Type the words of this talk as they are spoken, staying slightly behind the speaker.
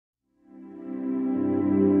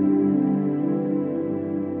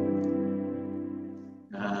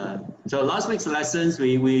So last week's lessons,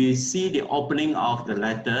 we see the opening of the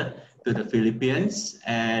letter to the Philippians,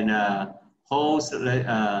 and and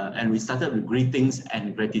we started with greetings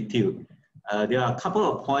and gratitude. There are a couple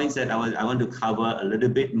of points that I want to cover a little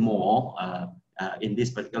bit more in this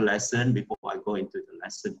particular lesson before I go into the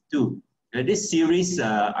lesson 2. This series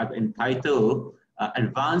I've entitled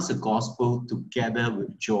Advance the Gospel Together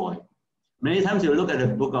with Joy. Many times you look at the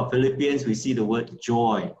book of Philippians, we see the word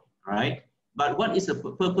joy, right? But what is the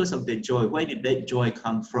purpose of that joy? Where did that joy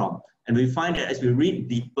come from? And we find that as we read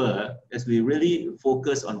deeper, as we really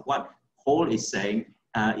focus on what Paul is saying,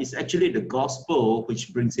 it's actually the gospel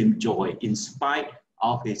which brings him joy in spite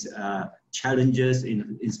of his challenges,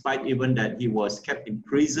 in spite even that he was kept in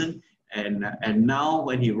prison. And now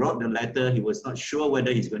when he wrote the letter, he was not sure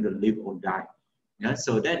whether he's going to live or die. Yeah,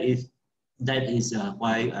 so that is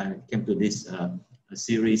why I came to this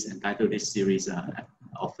series, entitled this series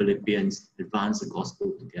of Philippians, Advance the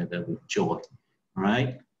Gospel Together with Joy. All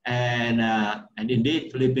right? And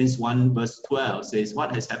indeed, Philippians 1 verse 12 says,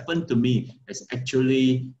 what has happened to me has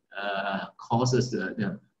actually caused us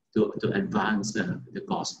to advance the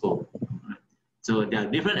gospel. Right? So there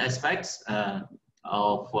are different aspects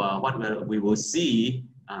of what we will see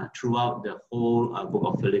throughout the whole book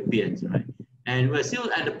of Philippians, right? And we're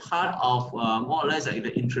still at the part of more or less like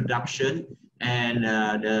the introduction, and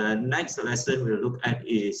the next lesson we'll look at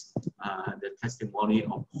is the testimony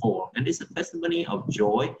of Paul, and it's a testimony of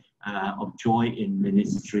joy in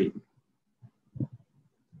ministry.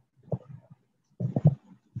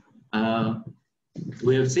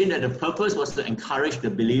 We have seen that the purpose was to encourage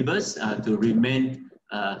the believers to remain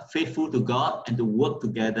faithful to God and to work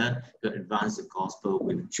together to advance the gospel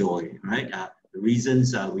with joy, right? The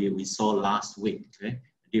reasons we saw last week, okay?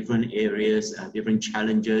 Different areas, different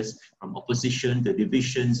challenges, from opposition to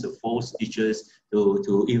divisions to false teachers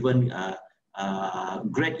to even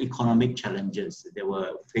great economic challenges. They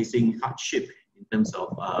were facing hardship in terms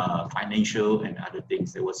of financial and other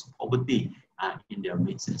things. There was poverty in their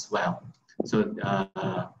midst as well. So,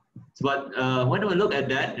 when we look at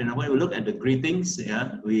that, when we look at the greetings,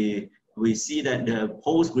 yeah, we see that the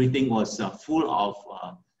Paul's greeting was full of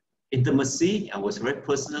intimacy. It was very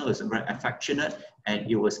personal, it was very affectionate, and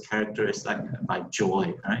it was characterized by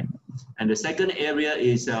joy, right? And the second area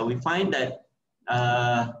is we find that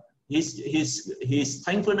his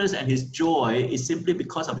thankfulness and his joy is simply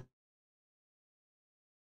because of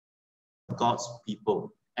God's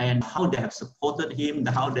people and how they have supported him,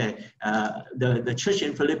 how the church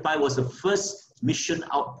in Philippi was the first mission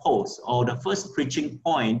outpost, or the first preaching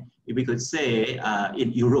point, if we could say,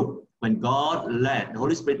 in Europe. When God the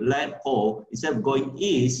Holy Spirit led Paul, instead of going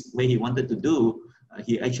east, where he wanted to do,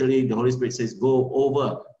 the Holy Spirit says, go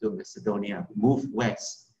over to Macedonia, move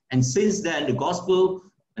west. And since then, the gospel,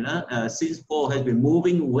 since Paul has been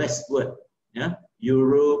moving westward, yeah,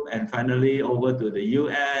 Europe, and finally over to the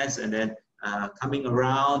US, and then coming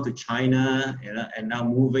around to China, and now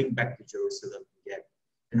moving back to Jerusalem again.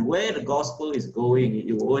 And where the gospel is going,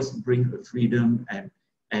 it will always bring the freedom and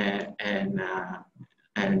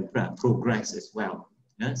progress as well.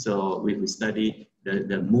 Yeah? So we study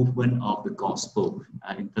the movement of the gospel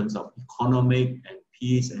in terms of economic and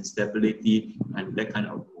peace and stability and that kind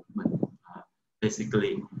of movement,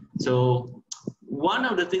 basically. So one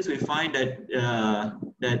of the things we find that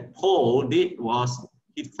Paul did was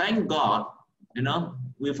he thanked God.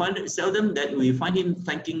 We find it seldom that we find him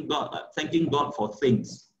thanking God for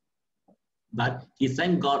things, but he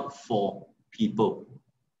thanked God for people.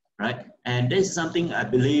 Right? And this is something I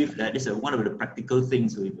believe that is one of the practical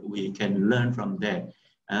things we can learn from there.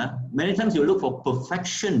 Many times you look for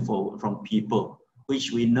perfection from people,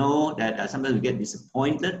 which we know that sometimes we get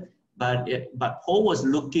disappointed, but Paul was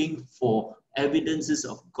looking for evidences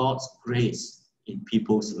of God's grace in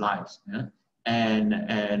people's lives. Yeah?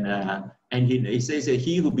 And he says that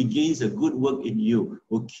he who begins a good work in you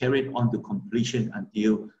will carry it on to completion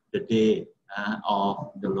until the day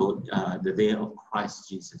of the Lord, the day of Christ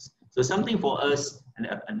Jesus. So something for us,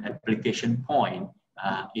 an application point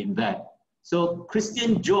in that. So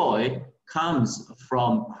Christian joy comes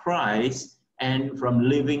from Christ and from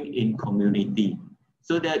living in community.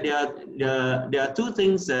 So that there are two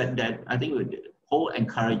things that I think Paul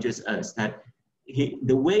encourages us, that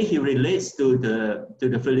the way he relates to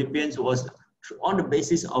the Philippians was on the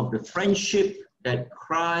basis of the friendship that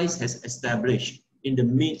Christ has established in the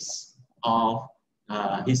midst of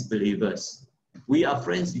his believers. We are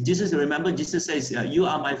friends. Remember, Jesus says, you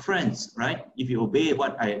are my friends, right? If you obey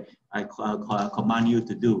what I command you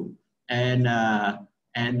to do. And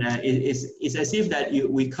it's as if that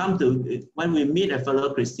we come to, when we meet a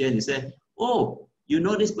fellow Christian, you say, oh, you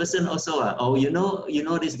know this person also, or you know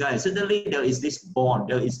this guy. Suddenly there is this bond,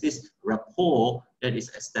 there is this rapport that is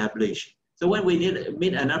established. So when we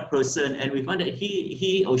meet another person and we find that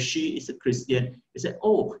he or she is a Christian, we say,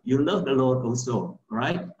 oh, you love the Lord also,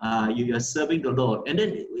 right? You are serving the Lord. And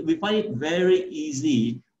then we find it very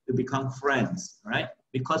easy to become friends, right?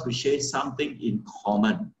 Because we share something in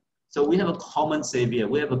common. So we have a common Savior.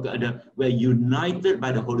 We're united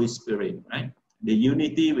by the Holy Spirit, right? The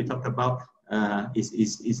unity we talked about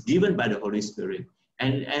is given by the Holy Spirit.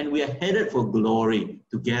 And we are headed for glory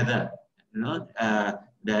together, you know,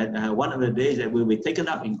 that one of the days that we'll be taken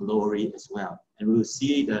up in glory as well. And we'll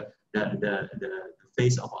see the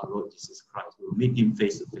face of our Lord Jesus Christ. We'll meet him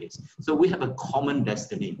face to face. So we have a common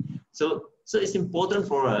destiny. So it's important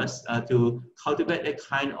for us to cultivate that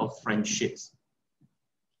kind of friendships.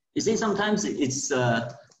 You see, sometimes it's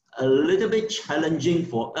a little bit challenging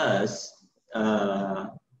for us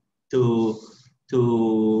to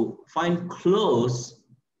find close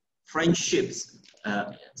friendships,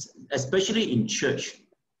 especially in church.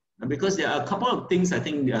 Because there are a couple of things I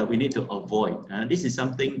think we need to avoid. This is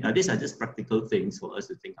something, these are just practical things for us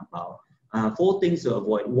to think about. 4 things to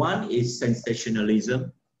avoid. 1 is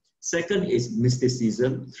sensationalism. 2nd is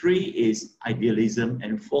mysticism. 3 is idealism.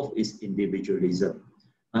 And 4th is individualism.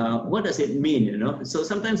 What does it mean? You know, so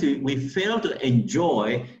sometimes we fail to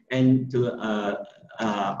enjoy and to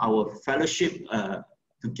our fellowship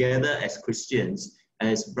together as Christians,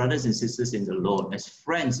 as brothers and sisters in the Lord, as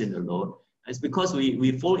friends in the Lord. It's because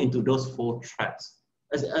we fall into those 4 traps.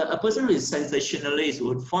 As a person who is sensationalist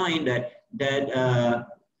would find that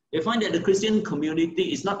they find that the Christian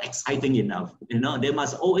community is not exciting enough. You know, they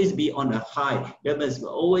must always be on a high. There must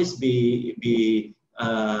always be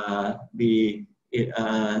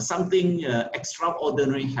something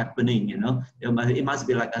extraordinary happening. You know, it must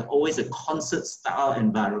be like always a concert-style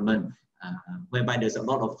environment whereby there's a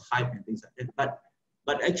lot of hype and things like that.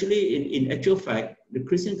 But actually, in actual fact, the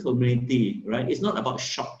Christian community, right, it's not about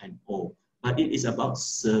shock and awe, but it is about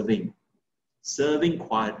serving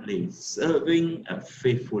quietly, serving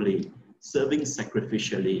faithfully, serving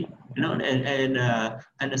sacrificially. You know,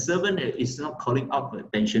 and a servant is not calling up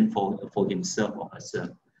attention for himself or herself.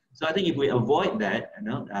 So I think if we avoid that, you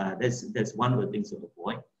know, that's one of the things to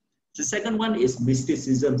avoid. The second one is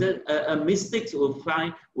mysticism. Mystics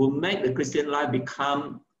will make the Christian life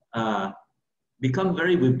become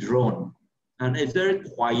very withdrawn, and it's very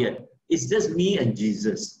quiet. It's just me and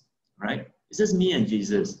Jesus, right? It's just me and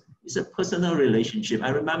Jesus. It's a personal relationship. I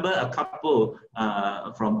remember a couple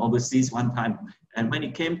from overseas one time, and when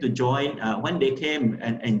it came to join, when they came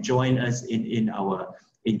and joined us in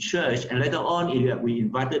church, and later on we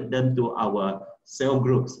invited them to our cell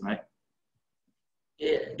groups, right?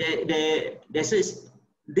 They say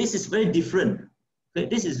this is very different.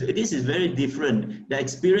 This is very different. The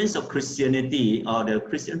experience of Christianity or the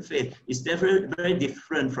Christian faith is definitely very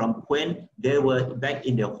different from when they were back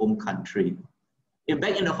in their home country.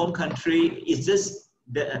 Back in the home country, it's just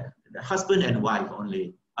the husband and wife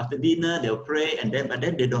only. After dinner, they'll pray, but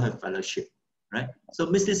then they don't have fellowship, right? So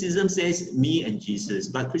mysticism says me and Jesus,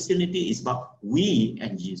 but Christianity is about we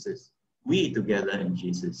and Jesus, we together and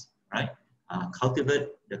Jesus, right? Cultivate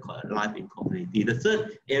the life in community. The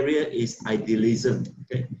third area is idealism.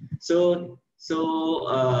 Okay, so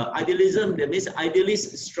idealism, that means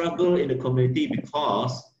idealists struggle in the community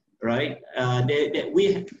because, right, and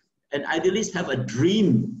idealists have a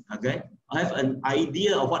dream. Okay, have an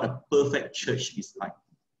idea of what a perfect church is like,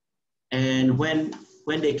 and when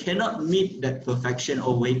they cannot meet that perfection,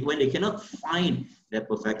 or when they cannot find that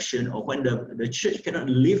perfection, or when the church cannot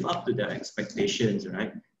live up to their expectations,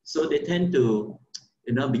 right? So they tend to,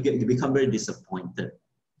 you know, become very disappointed.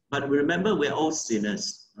 But remember, we're all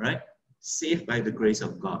sinners, right? Saved by the grace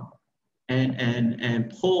of God. And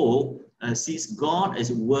Paul sees God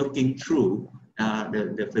as working through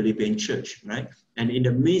the Philippian church, right? And in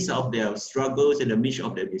the midst of their struggles, in the midst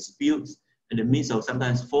of their disputes, in the midst of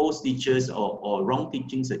sometimes false teachers or wrong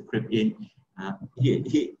teachings that creep in,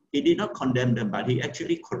 he did not condemn them, but he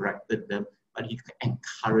actually corrected them, but he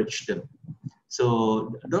encouraged them.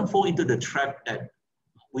 So don't fall into the trap that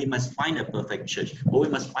we must find a perfect church, or we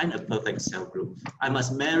must find a perfect cell group. I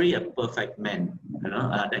must marry a perfect man, you know,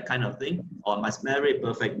 that kind of thing, or I must marry a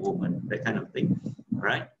perfect woman, that kind of thing,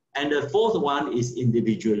 right? And the fourth one is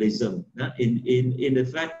individualism, in the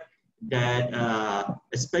fact that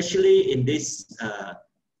especially in this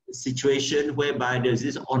situation whereby there's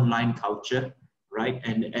this online culture, right?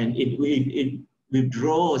 And it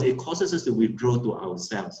withdraws, it causes us to withdraw to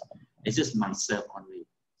ourselves. It's just myself only.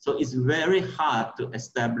 So it's very hard to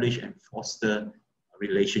establish and foster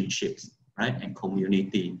relationships. right? And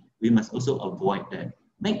community. We must also avoid that.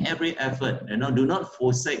 Make every effort, do not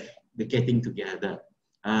forsake the getting together.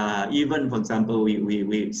 Even, for example,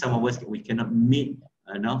 some of us, we cannot meet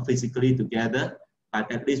physically together,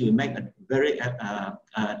 but at least we make a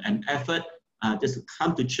an effort just to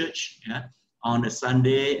come to church, on a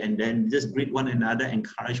Sunday, and then just greet one another,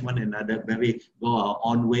 encourage one another, maybe go our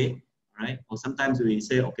own way, right? Or sometimes we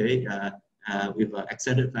say, okay, with an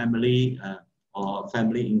extended family or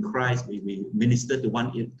family in Christ, we minister to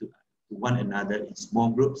one another in small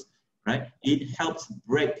groups, right? It helps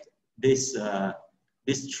break this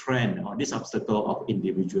trend or this obstacle of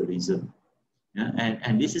individualism.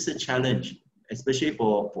 And this is a challenge, especially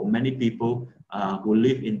for many people who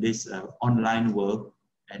live in this online world,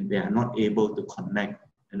 and they are not able to connect,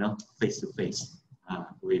 face to face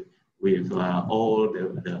with all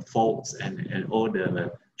the faults and all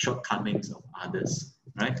the shortcomings of others,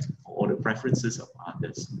 right? All the preferences of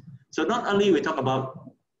others. So not only we talk about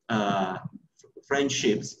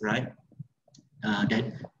friendships, right?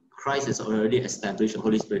 That Christ has already established, the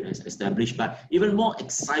Holy Spirit has established, but even more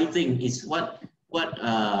exciting is what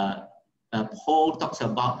Paul talks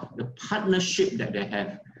about, the partnership that they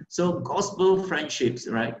have. So gospel friendships,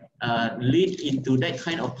 right, lead into that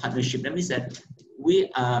kind of partnership. That means that we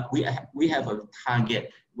have a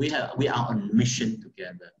target. We are on mission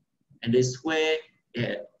together, and this where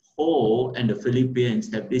Paul and the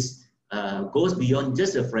Philippians have this goes beyond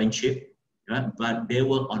just a friendship, right? But they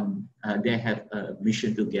were on. They have a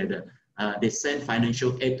mission together. They send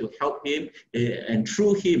financial aid to help him, and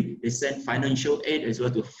through him, they send financial aid as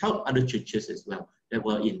well to help other churches as well that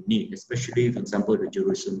were in need, especially, for example, the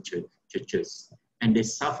Jerusalem churches. And they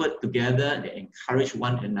suffered together, they encouraged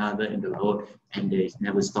one another in the Lord, and they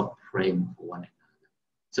never stopped praying for one another.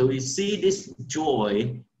 So we see this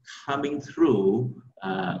joy coming through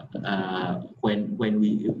when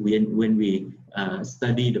we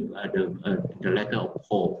study the letter of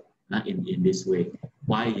Paul in this way.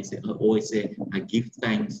 Why is it always say, I give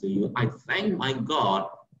thanks to you. I thank my God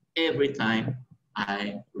every time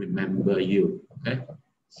I remember you. Okay,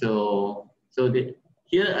 so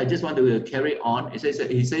here I just want to carry on. It says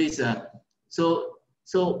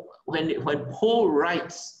so when Paul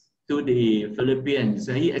writes to the Philippians,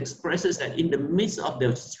 he expresses that in the midst of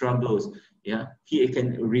their struggles, he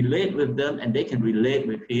can relate with them and they can relate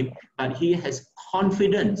with him, but he has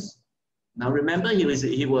confidence. Now remember, he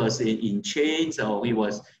was in chains, or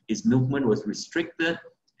his movement was restricted,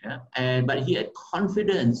 but he had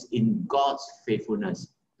confidence in God's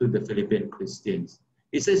faithfulness to the Philippian Christians.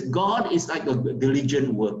 It says God is like a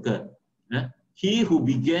diligent worker. He who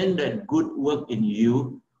began that good work in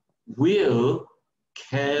you will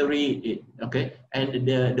carry it. Okay, and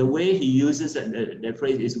the way he uses that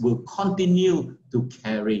phrase is will continue to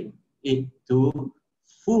carry it to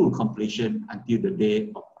full completion until the day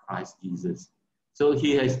of Christ Jesus. So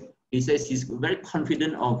he says he's very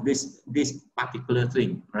confident of this particular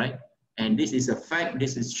thing, right? And this is a fact,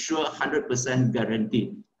 this is sure, 100%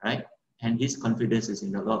 guaranteed, right? And his confidence is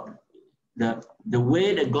in the Lord. The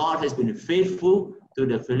way that God has been faithful to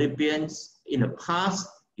the Philippians in the past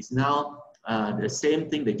is now the same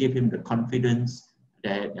thing that gave him the confidence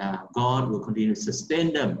that God will continue to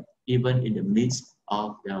sustain them even in the midst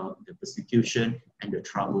of the persecution and the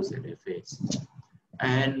troubles that they face.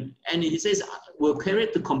 And he says, we'll carry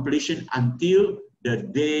it to completion until the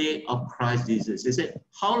day of Christ Jesus. He said,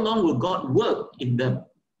 how long will God work in them?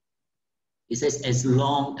 He says, as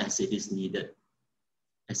long as it is needed.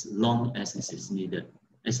 As long as it is needed.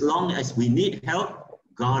 As long as we need help,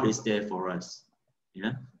 God is there for us.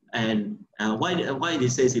 And why he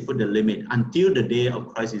says he put the limit until the day of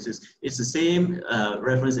Christ Jesus? It's the same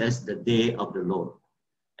reference as the day of the Lord.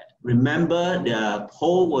 Remember,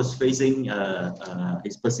 Paul was facing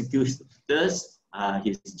his persecutors,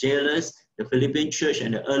 his jailers. The Philippian church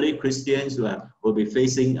and the early Christians will be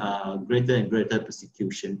facing greater and greater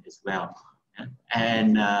persecution as well.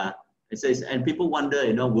 And it says, and people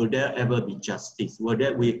wonder, will there ever be justice? Will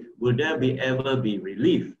there ever be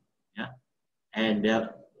relief? And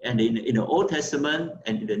in the Old Testament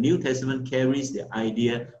and in the New Testament carries the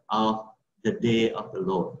idea of the day of the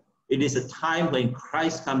Lord. It is a time when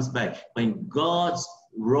Christ comes back, when God's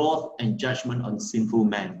wrath and judgment on sinful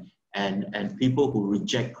man and people who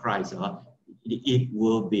reject Christ, it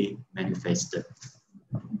will be manifested.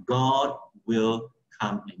 God will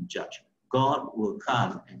come and judge. God will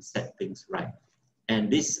come and set things right. And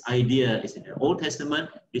this idea is in the Old Testament,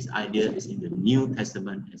 this idea is in the New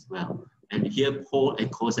Testament as well. And here Paul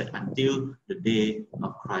echoes it until the day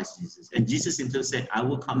of Christ Jesus. And Jesus himself said, I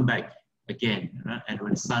will come back again, and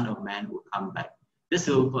when the Son of Man will come back. This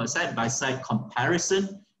is a side-by-side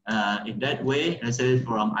comparison in that way. I said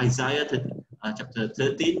from Isaiah chapter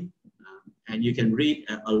 13, and you can read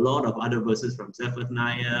a lot of other verses from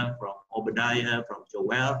Zephaniah, from Obadiah, from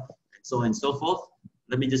Joel, and so on and so forth.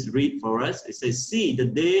 Let me just read for us. It says, see, the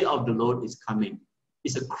day of the Lord is coming.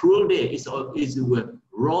 It's a cruel day. It's with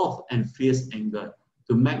wrath and fierce anger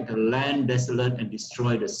to make the land desolate and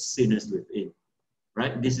destroy the sinners within.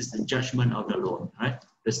 Right? This is the judgment of the Lord. Right?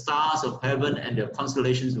 The stars of heaven and their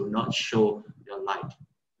constellations will not show their light.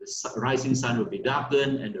 The rising sun will be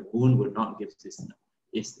darkened and the moon will not give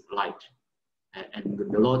its light. And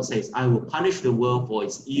the Lord says, I will punish the world for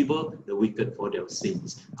its evil, the wicked for their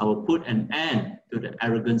sins. I will put an end to the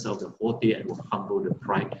arrogance of the haughty and will humble the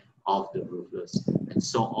pride of the ruthless, and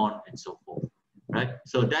so on and so forth. Right?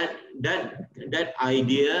 So that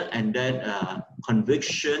idea and that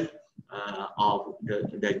conviction of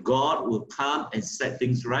that God will come and set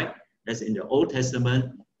things right, that's in the Old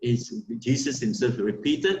Testament, is Jesus himself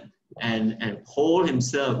repeated, and Paul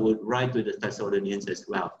himself would write to the Thessalonians as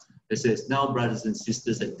well. It says, now brothers and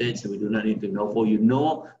sisters and dates we do not need to know, for you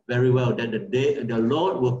know very well that the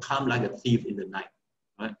Lord will come like a thief in the night.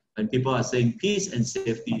 Right? When people are saying peace and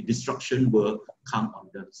safety, destruction will come on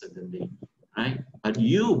them suddenly. Right? But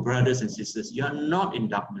you, brothers and sisters, you are not in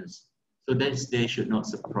darkness. So that day should not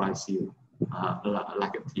surprise you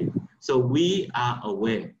like a thief. So we are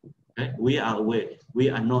aware. Okay? We are aware. We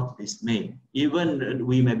are not dismayed. Even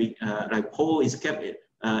we may be, like Paul is kept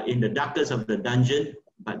in the darkness of the dungeon,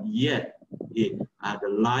 but yet the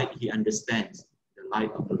light, he understands the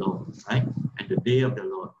light of the Lord, right? And the day of the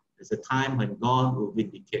Lord is a time when God will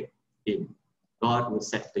vindicate him. God will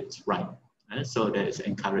set things right. Right? So there is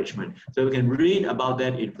encouragement. So we can read about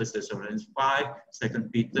that in 1 Thessalonians 5, 2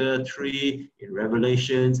 Peter 3, in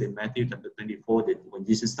Revelations, in Matthew chapter 24, when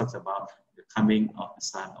Jesus talks about the coming of the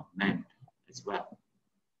Son of Man as well.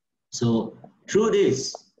 So through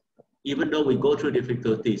this, even though we go through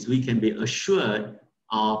difficulties, we can be assured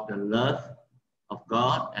of the love of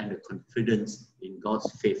God and the confidence in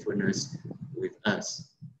God's faithfulness with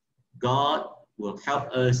us. God will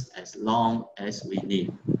help us as long as we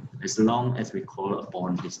need, as long as we call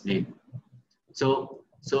upon his name. So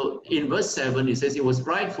in verse 7, it says, it was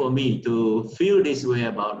right for me to feel this way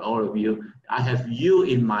about all of you. I have you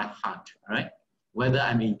in my heart, right? Whether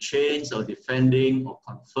I'm in chains or defending or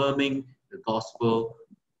confirming the gospel,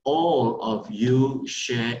 all of you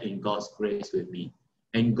share in God's grace with me.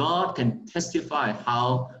 And God can testify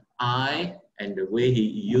how I, and the way he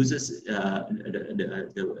uses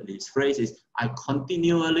this phrase is, I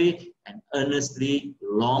continually and earnestly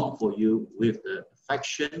long for you with the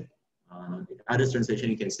affection. In other translation,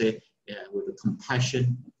 you can say, with the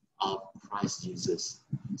compassion of Christ Jesus.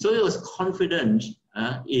 So he was confident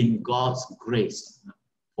in God's grace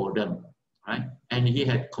for them, right? And he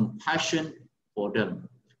had compassion for them.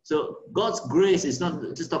 So God's grace is not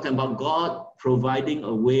just talking about God providing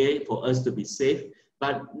a way for us to be saved,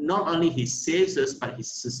 but not only he saves us, but he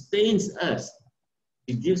sustains us.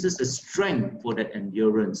 He gives us the strength for that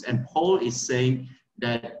endurance. And Paul is saying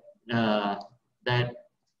that, that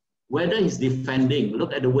whether he's defending,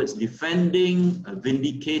 look at the words defending,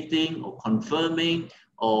 vindicating, or confirming,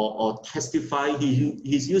 or testifying,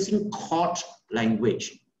 he's using court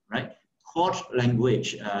language, right? Court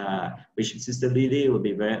language, which Sister Lily will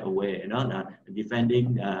be very aware, you know,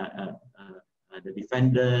 defending the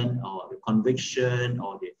defendant, or the conviction,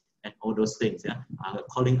 or and all those things, yeah?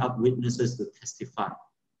 Calling up witnesses to testify.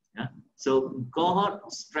 Yeah? So God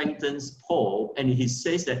strengthens Paul, and he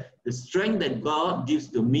says that the strength that God gives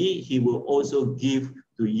to me, he will also give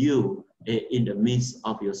to you in the midst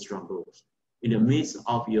of your struggles, in the midst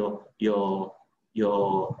of your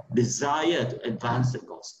desire to advance the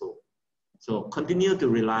gospel. So continue to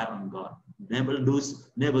rely on God. Never lose,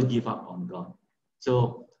 never give up on God.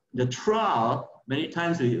 So the trial, many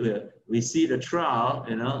times we see the trial,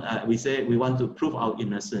 you know, we say we want to prove our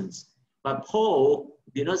innocence. But Paul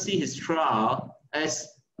did not see his trial as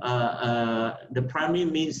the primary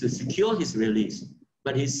means to secure his release.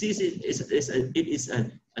 But he sees it is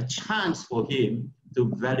a chance for him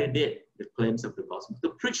to validate the claims of the gospel, to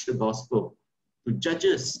preach the gospel, to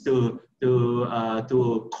judges, to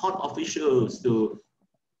court officials, to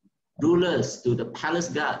rulers, to the palace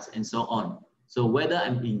guards, and so on. So whether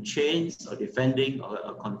I'm in chains or defending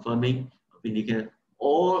or confirming or vindicating,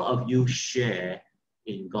 all of you share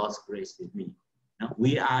in God's grace with me. Now,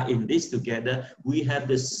 we are in this together. We have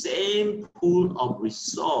the same pool of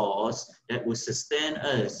resource that will sustain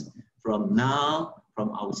us from now,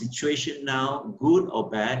 from our situation now, good or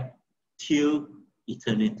bad, till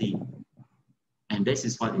eternity. And this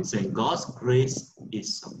is what he's saying. God's grace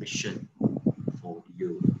is sufficient for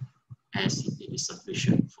you. as it is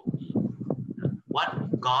sufficient for me.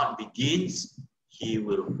 What God begins, He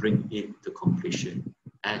will bring it to completion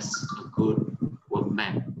as a good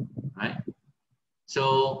workman, right?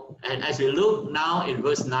 So, and as we look now in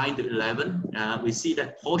verse 9 to 11, we see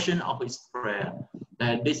that portion of his prayer,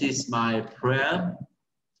 that this is my prayer.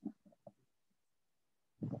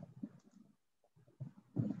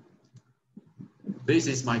 This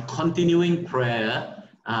is my continuing prayer,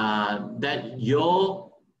 that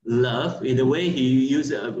your love, in the way he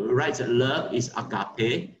writes love is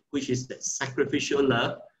agape, which is the sacrificial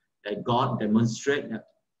love that God demonstrates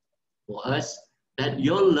for us, that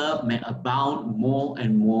your love may abound more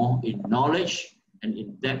and more in knowledge and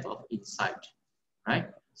in depth of insight, right?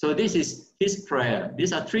 So this is his prayer.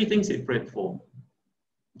 These are three things he prayed for.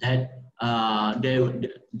 That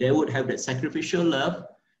they would have that sacrificial love,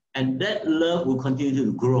 and that love will continue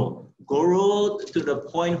to grow to the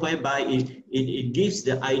point whereby it gives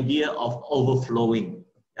the idea of overflowing.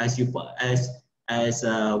 As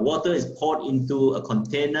water is poured into a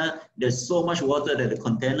container, there's so much water that the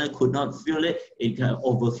container could not fill it, it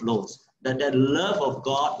overflows. That love of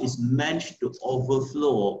God is meant to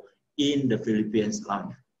overflow in the Philippians'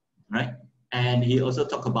 life, right? And he also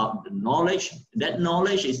talked about the knowledge. That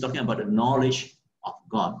knowledge is talking about the knowledge of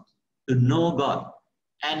God, to know God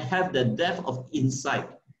and have the depth of insight.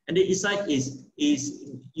 And the insight is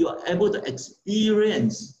you are able to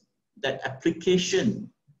experience that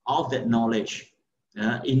application of that knowledge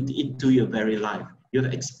into your very life. You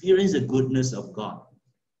have experienced the goodness of God.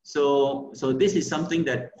 So this is something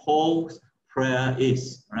that Paul's prayer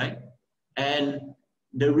is, right? And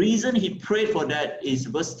the reason he prayed for that is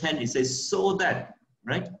verse 10, it says, so that,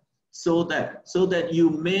 right? So that you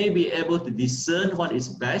may be able to discern what is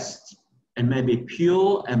best and may be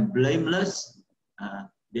pure and blameless.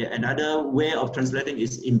 Another way of translating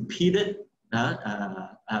is impeded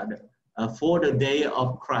for the day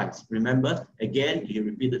of Christ. Remember, again, he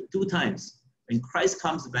repeated 2 times. When Christ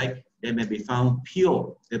comes back, they may be found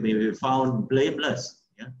pure, they may be found blameless,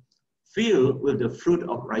 filled with the fruit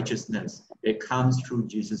of righteousness that comes through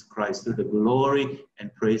Jesus Christ, through the glory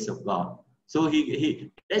and praise of God. So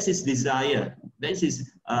that's his desire, that's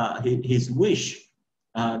his wish,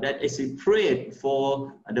 that as he prayed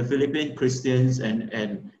for the Philippine Christians, and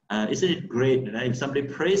isn't it great that if somebody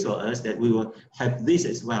prays for us that we will have this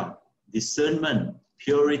as well: discernment,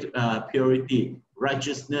 purity,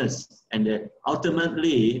 righteousness, and that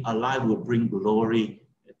ultimately our life will bring glory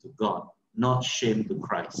to God, not shame to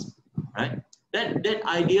Christ, right? That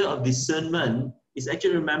idea of discernment is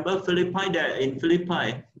actually, remember in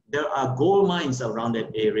Philippi, there are gold mines around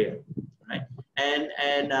that area, right?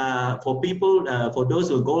 And for people, for those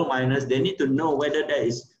who are gold miners, they need to know whether there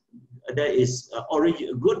is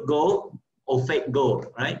good gold or fake gold,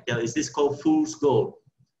 right? There is this called fool's gold.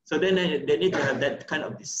 So then they need to have that kind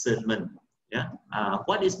of discernment.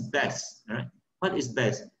 What is best, right? What is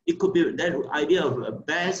best? It could be that idea of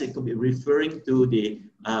best. It could be referring to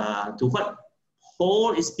to what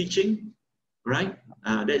Paul is teaching, right?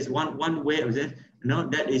 That is one way of it.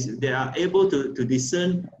 That is, they are able to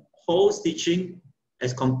discern Paul's teaching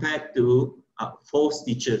as compared to false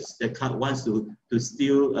teachers that wants to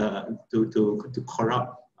steal, to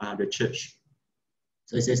corrupt the church.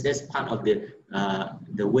 So it says that's part of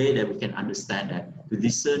the way that we can understand that, to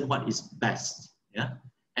discern what is best,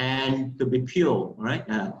 and to be pure, right,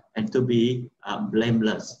 and to be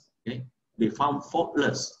blameless, be found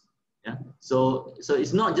faultless, So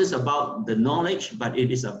it's not just about the knowledge, but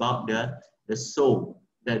it is about the soul,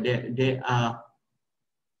 that they are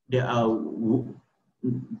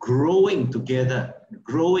growing together,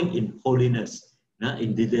 growing in holiness,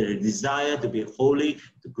 in the desire to be holy,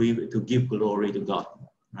 to give glory to God,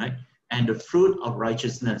 right? And the fruit of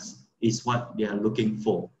righteousness is what they are looking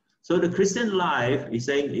for. So the Christian life is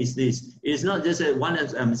saying is this: it's not just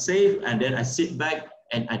once I'm saved and then I sit back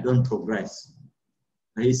and I don't progress.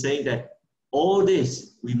 He's saying that all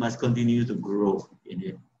this we must continue to grow in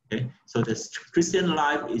it. Okay, so the Christian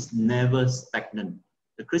life is never stagnant.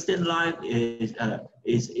 The Christian life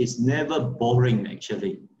is never boring,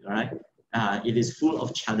 actually, right? It is full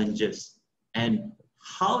of challenges. And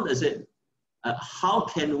how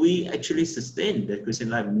can we actually sustain the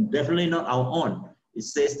Christian life? Definitely not our own. It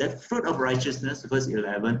says that fruit of righteousness, verse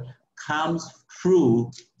 11, comes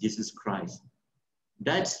through Jesus Christ.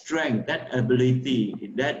 That strength, that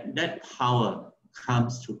ability, that power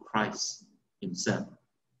comes through Christ himself.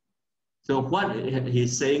 So what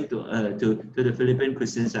he's saying to the Philippine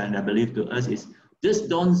Christians, and I believe to us, is just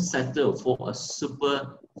don't settle for a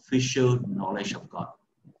superficial knowledge of God.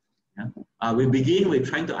 We begin with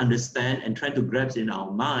trying to understand and trying to grasp in our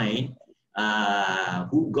mind,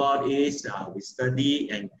 who God is. We study,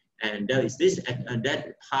 and there is this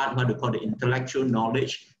that part, what we call the intellectual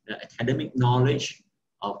knowledge, the academic knowledge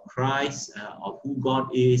of Christ, of who God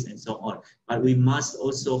is, and so on. But we must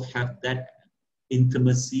also have that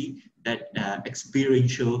intimacy, that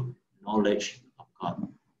experiential knowledge of God.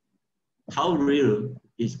 How real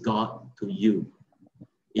is God to you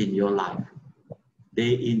in your life,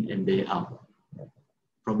 day in and day out?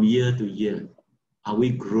 From year to year, are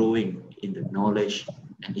we growing in the knowledge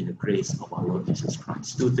and in the grace of our Lord Jesus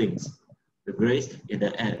Christ? Two things: the grace, in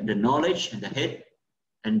the knowledge and the head,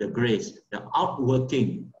 and the grace, the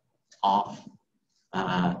outworking of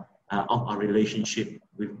our relationship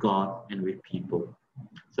with God and with people.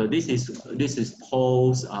 So this is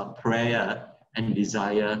Paul's prayer and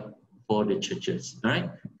desire for the churches, right?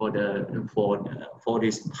 For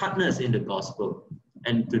these partners in the gospel.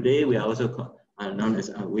 And today we are also known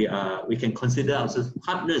as we can consider ourselves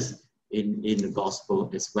partners in the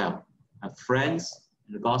gospel as well, friends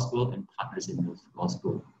in the gospel and partners in the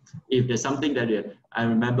gospel. If there's something that I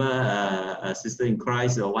remember, a sister in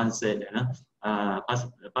Christ once said,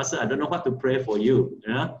 Pastor, I don't know what to pray for you.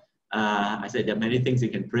 I said there are many things you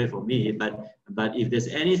can pray for me, but if there's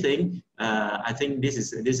anything, I think this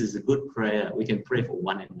is a good prayer. We can pray for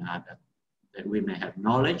one another, that we may have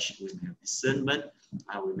knowledge, we may have discernment,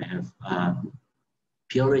 we may have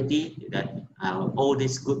purity, that all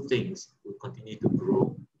these good things will continue to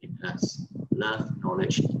grow in us. Love,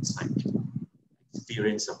 knowledge, insight,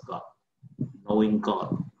 experience of God, knowing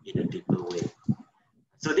God in a deeper way.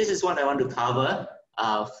 So this is what I want to cover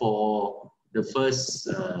for the first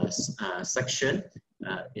section,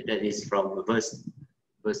 that is from verse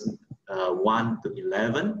 1 to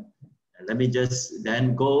 11. And let me just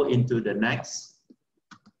then go into the next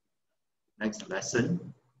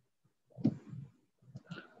lesson.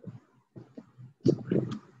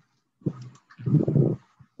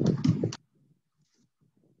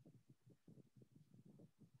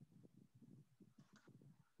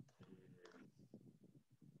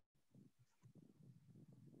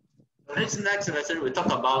 This next lesson we talk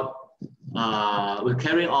about, we'll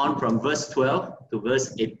carry on from verse 12 to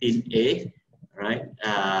verse 18a, right?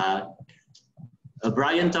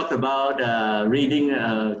 Brian talked about reading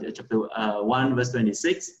chapter 1 verse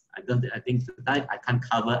 26. I think tonight I can't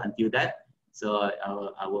cover until that, so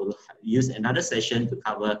I will use another session to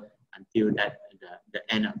cover until the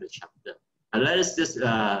end of the chapter. Let us just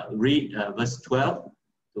read verse 12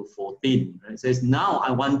 to 14. Right? It says, "Now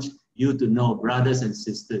I want you to know, brothers and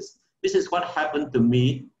sisters, this is what happened to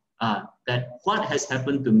me, that what has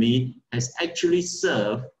happened to me has actually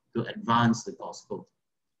served to advance the gospel.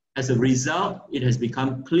 As a result, it has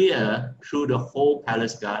become clear through the whole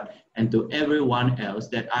palace guard and to everyone else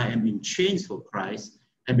that I am in chains for Christ,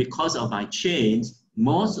 and because of my chains,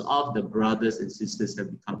 most of the brothers and sisters have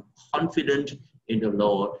become confident in the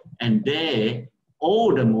Lord, and they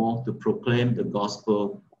all the more to proclaim the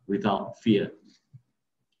gospel without fear.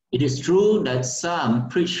 It is true that some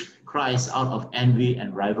preach Christ out of envy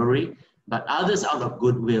and rivalry, but others out of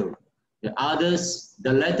goodwill. The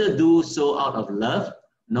latter do so out of love,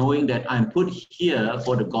 knowing that I am put here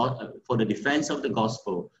for the defense of the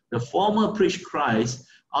gospel. The former preach Christ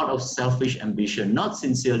out of selfish ambition, not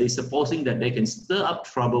sincerely, supposing that they can stir up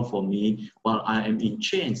trouble for me while I am in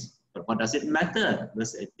chains. But what does it matter?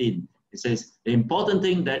 Verse 18, it says, the important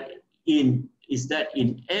thing is that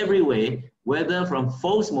in every way, whether from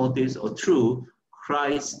false motives or true,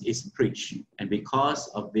 Christ is preached, and because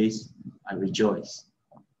of this, I rejoice."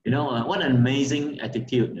 You know, what an amazing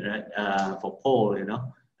attitude, right? For Paul. You know,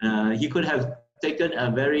 he could have taken a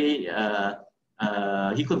very,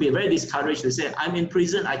 he could be very discouraged to say, "I'm in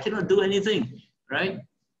prison, I cannot do anything," right?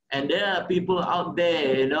 And there are people out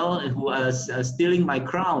there, you know, who are stealing my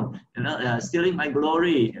crown, you know, stealing my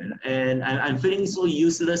glory, and I'm feeling so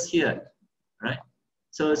useless here, right?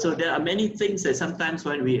 So there are many things that sometimes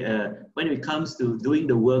when it comes to doing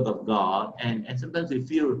the work of God, and sometimes we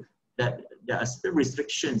feel that there are certain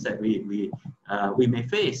restrictions that we may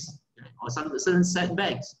face, or some certain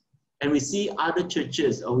setbacks, and we see other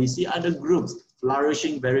churches or we see other groups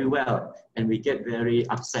flourishing very well, and we get very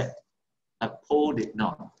upset. But Paul did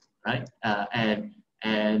not, right?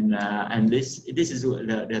 And this is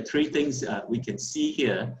the three things we can see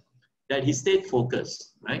here, that he stayed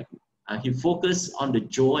focused, right? He focused on the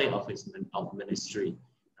joy of his ministry,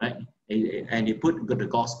 right? And he put the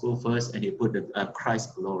gospel first, and he put the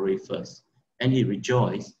Christ's glory first. And he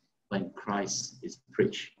rejoiced when Christ is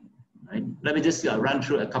preached, right? Let me just run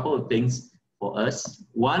through a couple of things for us.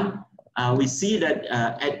 One, we see that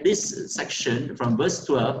at this section, from verse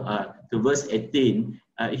 12 to verse 18,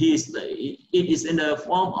 it is in the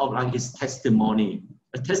form of like his testimony.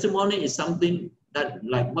 A testimony is something that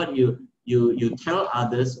like what you tell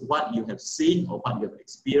others what you have seen or what you have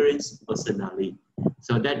experienced personally.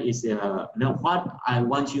 So that is now what I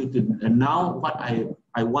want you to what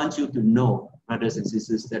I want you to know, brothers and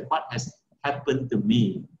sisters, that what has happened to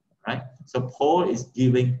me, right? So Paul is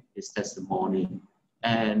giving his testimony,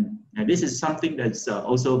 and this is something that's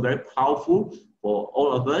also very powerful for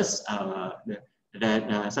all of us.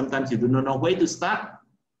 That sometimes you do not know where to start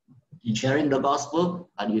in sharing the gospel,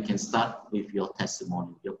 and you can start with your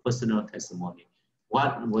testimony, your personal testimony.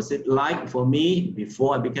 What was it like for me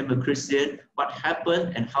before I became a Christian? What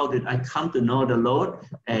happened and how did I come to know the Lord?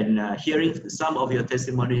 And hearing some of your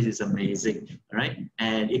testimonies is amazing, right?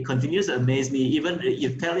 And it continues to amaze me. Even if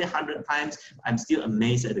you tell it 100 times, I'm still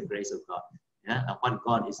amazed at the grace of God. Yeah, and what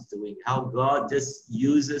God is doing, how God just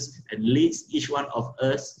uses and leads each one of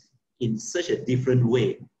us in such a different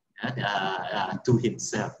way to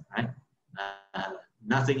himself, right?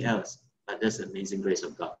 Nothing else but this amazing grace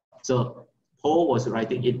of God. So Paul was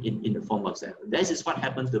writing it in the form of that. This is what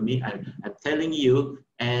happened to me. I'm telling you,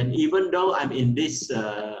 and even though I'm in this,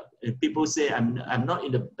 people say I'm not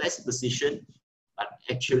in the best position, but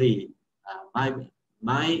actually my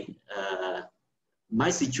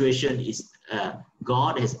situation is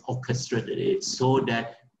God has orchestrated it so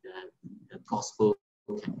that the gospel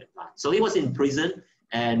can advance. So he was in prison,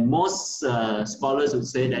 and most scholars would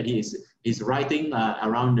say that he's writing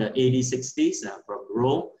around the AD 60s from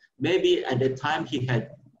Rome. Maybe at the time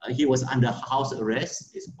he was under house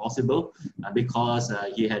arrest. It's possible because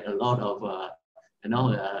he had a lot of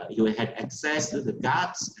he had access to the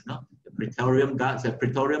guards, the Praetorium guards. The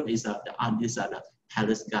Praetorium is these are the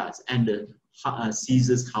palace guards and the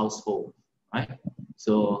Caesar's household, right?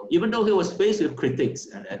 So even though he was faced with critics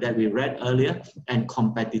that we read earlier and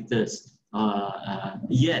competitors,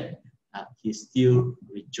 yet he still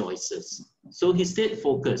rejoices. So he stayed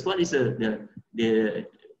focused. What is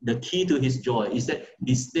the key to his joy is that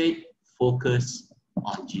he stayed focused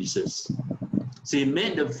on Jesus. So he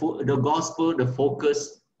made the gospel the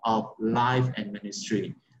focus of life and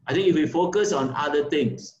ministry. I think if we focus on other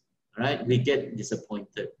things, right, we get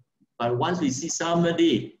disappointed. But once we see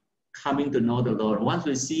somebody coming to know the Lord, once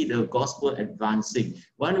we see the gospel advancing,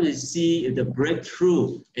 once we see the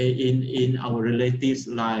breakthrough in our relatives'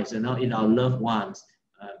 lives, in our loved ones,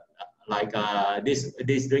 like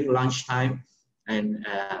this during lunchtime, and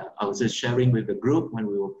I was just sharing with the group when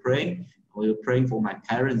we were praying. We were praying for my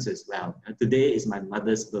parents as well. And today is my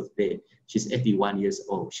mother's birthday. She's 81 years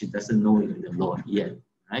old. She doesn't know the Lord yet,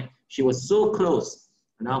 right? She was so close.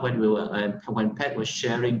 Now when Pat was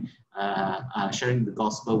sharing the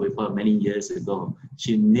gospel with her many years ago,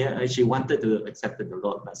 she wanted to accept the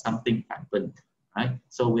Lord, but something happened, right?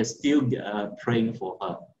 So we're still praying for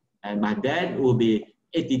her. And my dad will be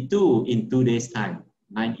 82 in 2 days' time,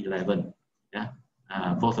 9/11. Yeah,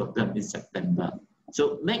 both of them in September.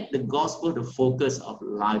 So make the gospel the focus of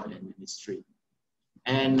life and ministry.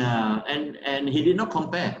 And he did not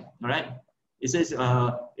compare, right? He says,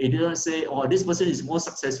 he didn't say, oh, this person is more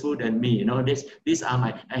successful than me. These are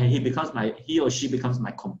my, and he or she becomes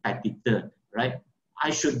my competitor, right? I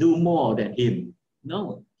should do more than him.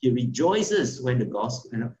 No, he rejoices when the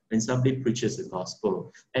gospel, when somebody preaches the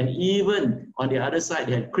gospel. And even on the other side,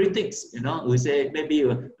 they had critics, who say maybe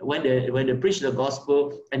when they preach the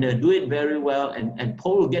gospel and they do it very well, and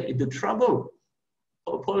Paul will get into trouble.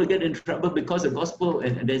 Paul will get in trouble because the gospel,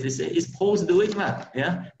 and they say, it's Paul's doing that.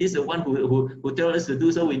 Yeah, he's the one who tells us to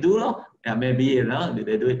do, so we do. Yeah, maybe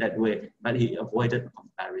they do it that way. But he avoided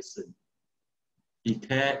comparison. He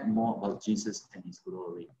cared more about Jesus and his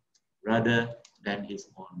glory rather than his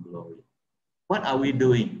own glory. What are we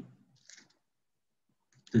doing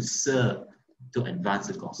to serve, to advance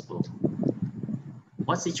the gospel?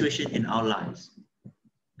 What situation in our lives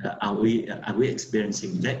are we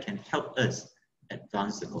experiencing that can help us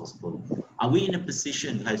advance the gospel? Are we in a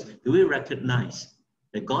position, guys, do we recognize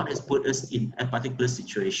that God has put us in a particular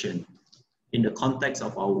situation in the context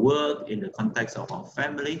of our work, in the context of our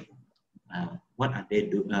family? What are they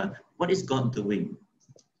doing? What is God doing?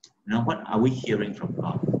 What are we hearing from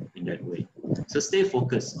God in that way? So stay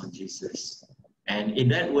focused on Jesus. And in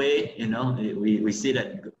that way, we see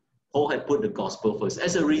that Paul had put the gospel first.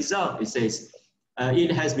 As a result, it says,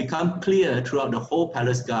 it has become clear throughout the whole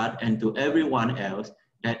palace guard and to everyone else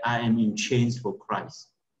that I am in chains for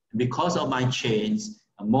Christ. And because of my chains,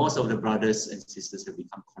 most of the brothers and sisters have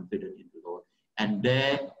become confident in the Lord. And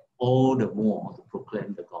dare all the more to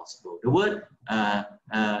proclaim the gospel. The word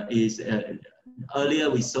is, earlier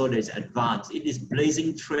we saw there's advance. It is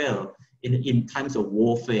blazing trail. in times of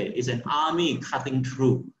warfare. It's an army cutting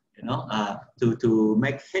through, you know, to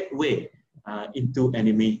make headway into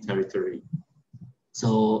enemy territory.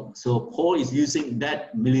 So Paul is using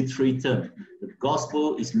that military term. The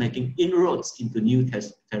gospel is making inroads into new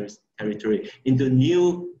territory, into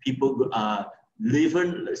new people,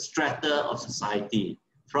 different strata of society,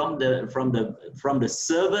 from the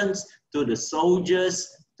servants to the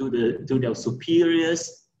soldiers to their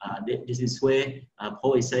superiors. This is where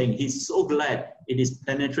Paul is saying he's so glad it is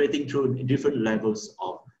penetrating through different levels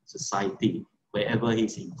of society wherever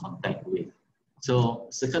he's in contact with. So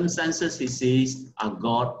circumstances, he sees, are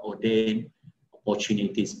God-ordained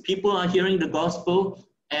opportunities. People are hearing the gospel,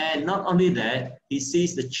 and not only that, he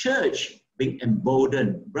sees the church being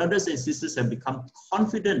emboldened. Brothers and sisters have become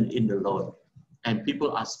confident in the Lord, and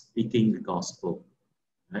people are speaking the gospel.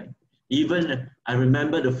 Right? Even I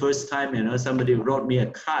remember the first time, you know, somebody wrote me a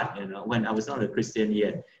card, you know, when I was not a Christian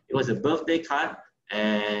yet. It was a birthday card,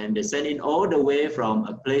 and they sent it all the way from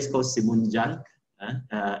a place called Simunjan.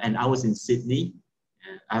 And I was in Sydney.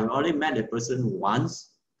 I've only met a person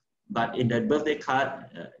once, but in that birthday card,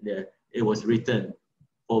 it was written,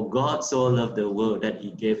 "For God so loved the world that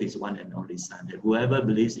he gave his one and only Son, that whoever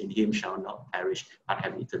believes in him shall not perish, but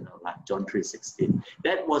have eternal life." John 3:16.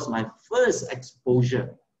 That was my first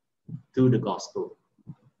exposure to the gospel,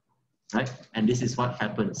 right? And this is what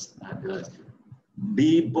happens.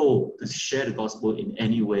 Be bold to share the gospel in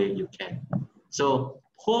any way you can. So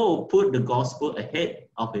Paul put the gospel ahead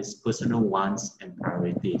of his personal wants and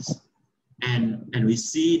priorities. And we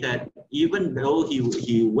see that even though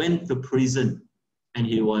he went to prison and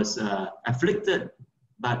he was afflicted,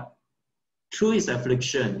 but through his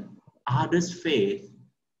affliction, others' faith,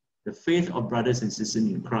 the faith of brothers and sisters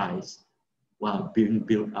in Christ, were being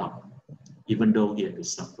built up, even though he had to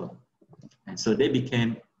suffer. And so they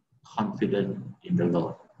became confident in the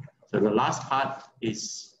Lord. So the last part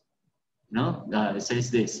is, it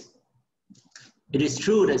says this: "It is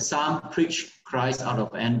true that some preach Christ out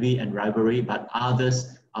of envy and rivalry, but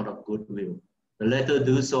others out of goodwill. The latter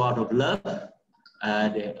do so out of love,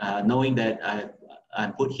 knowing that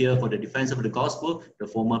I'm put here for the defense of the gospel. The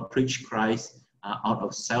former preach Christ out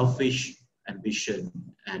of selfish ambition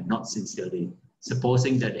and not sincerely,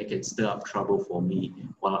 supposing that they can stir up trouble for me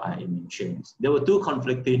while I am in chains." There were two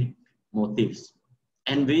conflicting motives: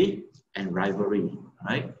 envy and rivalry,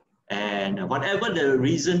 right? And whatever the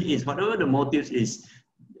reason is, whatever the motive is,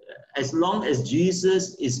 as long as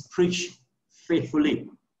Jesus is preached faithfully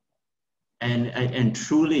and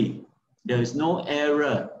truly, there is no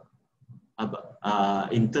error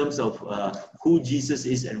in terms of who Jesus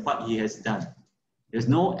is and what he has done. There's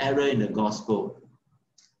no error in the gospel.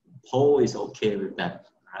 Paul is okay with that,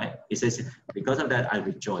 right? He says, because of that, I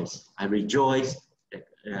rejoice. I rejoice that,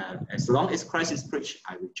 as long as Christ is preached,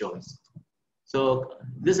 I rejoice. So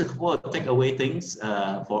this is what takeaway things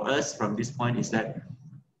for us from this point is that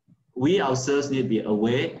we ourselves need to be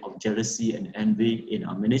aware of jealousy and envy in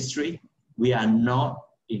our ministry. We are not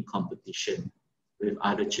in competition with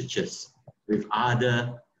other churches, with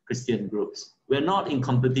other Christian groups. We're not in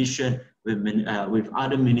competition with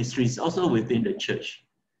other ministries, also within the church.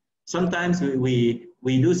 Sometimes we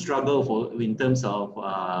do struggle in terms of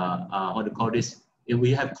what do you call this?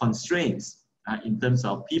 We have constraints in terms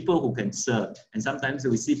of people who can serve. And sometimes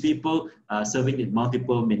we see people serving in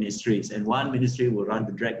multiple ministries, and one ministry will run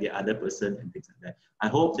to drag the other person and things like that. I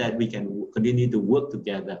hope that we can continue to work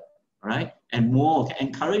together, right? And more,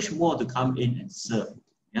 encourage more to come in and serve,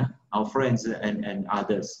 yeah, our friends and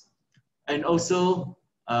others. And also,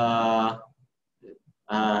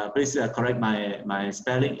 please correct my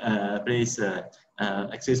spelling. Please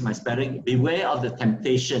excuse my spelling. Beware of the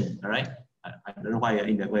temptation, all right? I don't know why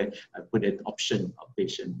in that way I put an option of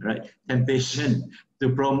patient, right? Temptation to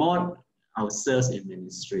promote ourselves in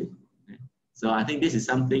ministry. So I think this is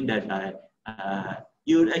something that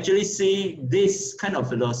you actually see this kind of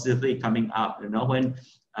philosophy coming up, when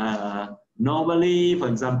normally, for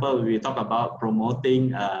example, we talk about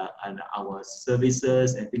promoting our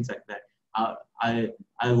services and things like that.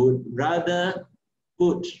 I would rather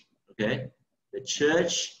put, the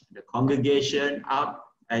church, the congregation up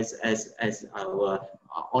as our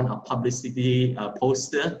on a publicity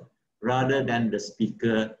poster rather than the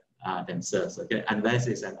speaker themselves, unless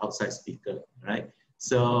it's an outside speaker, right?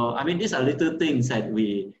 So I mean, these are little things that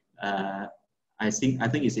we I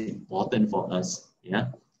think it's important for us. We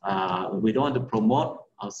don't want to promote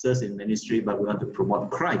ourselves in ministry, but we want to promote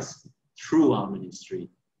Christ through our ministry.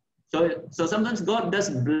 So sometimes God does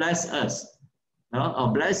bless us,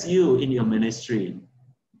 or bless you in your ministry.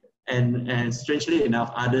 And strangely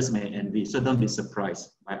enough, others may envy. So don't be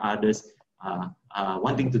surprised by others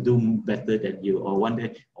wanting to do better than you,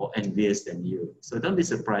 or envious than you. So don't be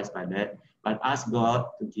surprised by that, but ask God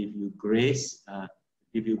to give you grace, to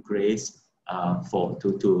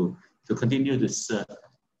continue to serve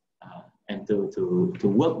and to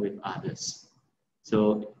work with others.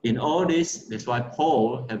 So in all this, that's why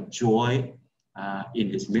Paul have joy in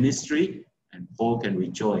his ministry, and Paul can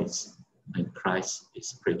rejoice when Christ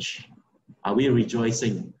is preached. Are we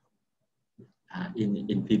rejoicing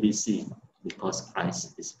in PBC because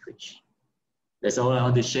Christ is preached? That's all I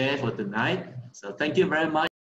want to share for tonight. So thank you very much.